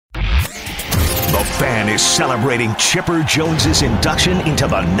The Fan is celebrating Chipper Jones's induction into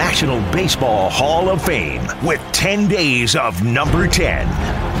the National Baseball Hall of Fame with 10 days of number 10.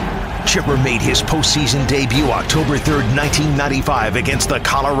 Chipper made his postseason debut October 3rd, 1995 against the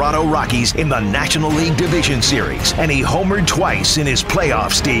Colorado Rockies in the National League Division Series, and he homered twice in his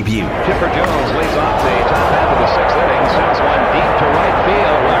playoffs debut. Chipper Jones leads off the top half of the sixth inning, sends one deep to right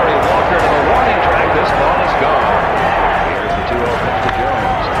field. Larry Walker to the warning track. This ball is gone. Here's the 2-0 pitch to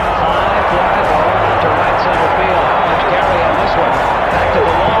Jones. High fly ball out to right center field. How much carry on this one? Back to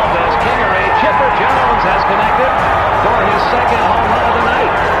the wall. There's Kingery. Chipper Jones has connected for his second home run of the night.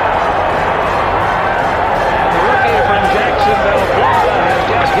 From Jacksonville, Florida, has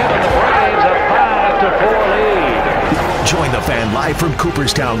just given the Braves a 5-4 lead. Join the Fan live from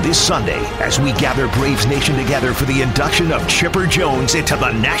Cooperstown this Sunday as we gather Braves Nation together for the induction of Chipper Jones into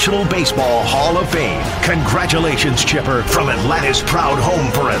the National Baseball Hall of Fame. Congratulations, Chipper, from Atlanta's proud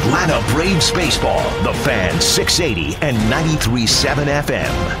home for Atlanta Braves baseball. The Fan 680 and 93.7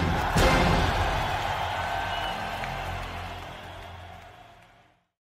 FM.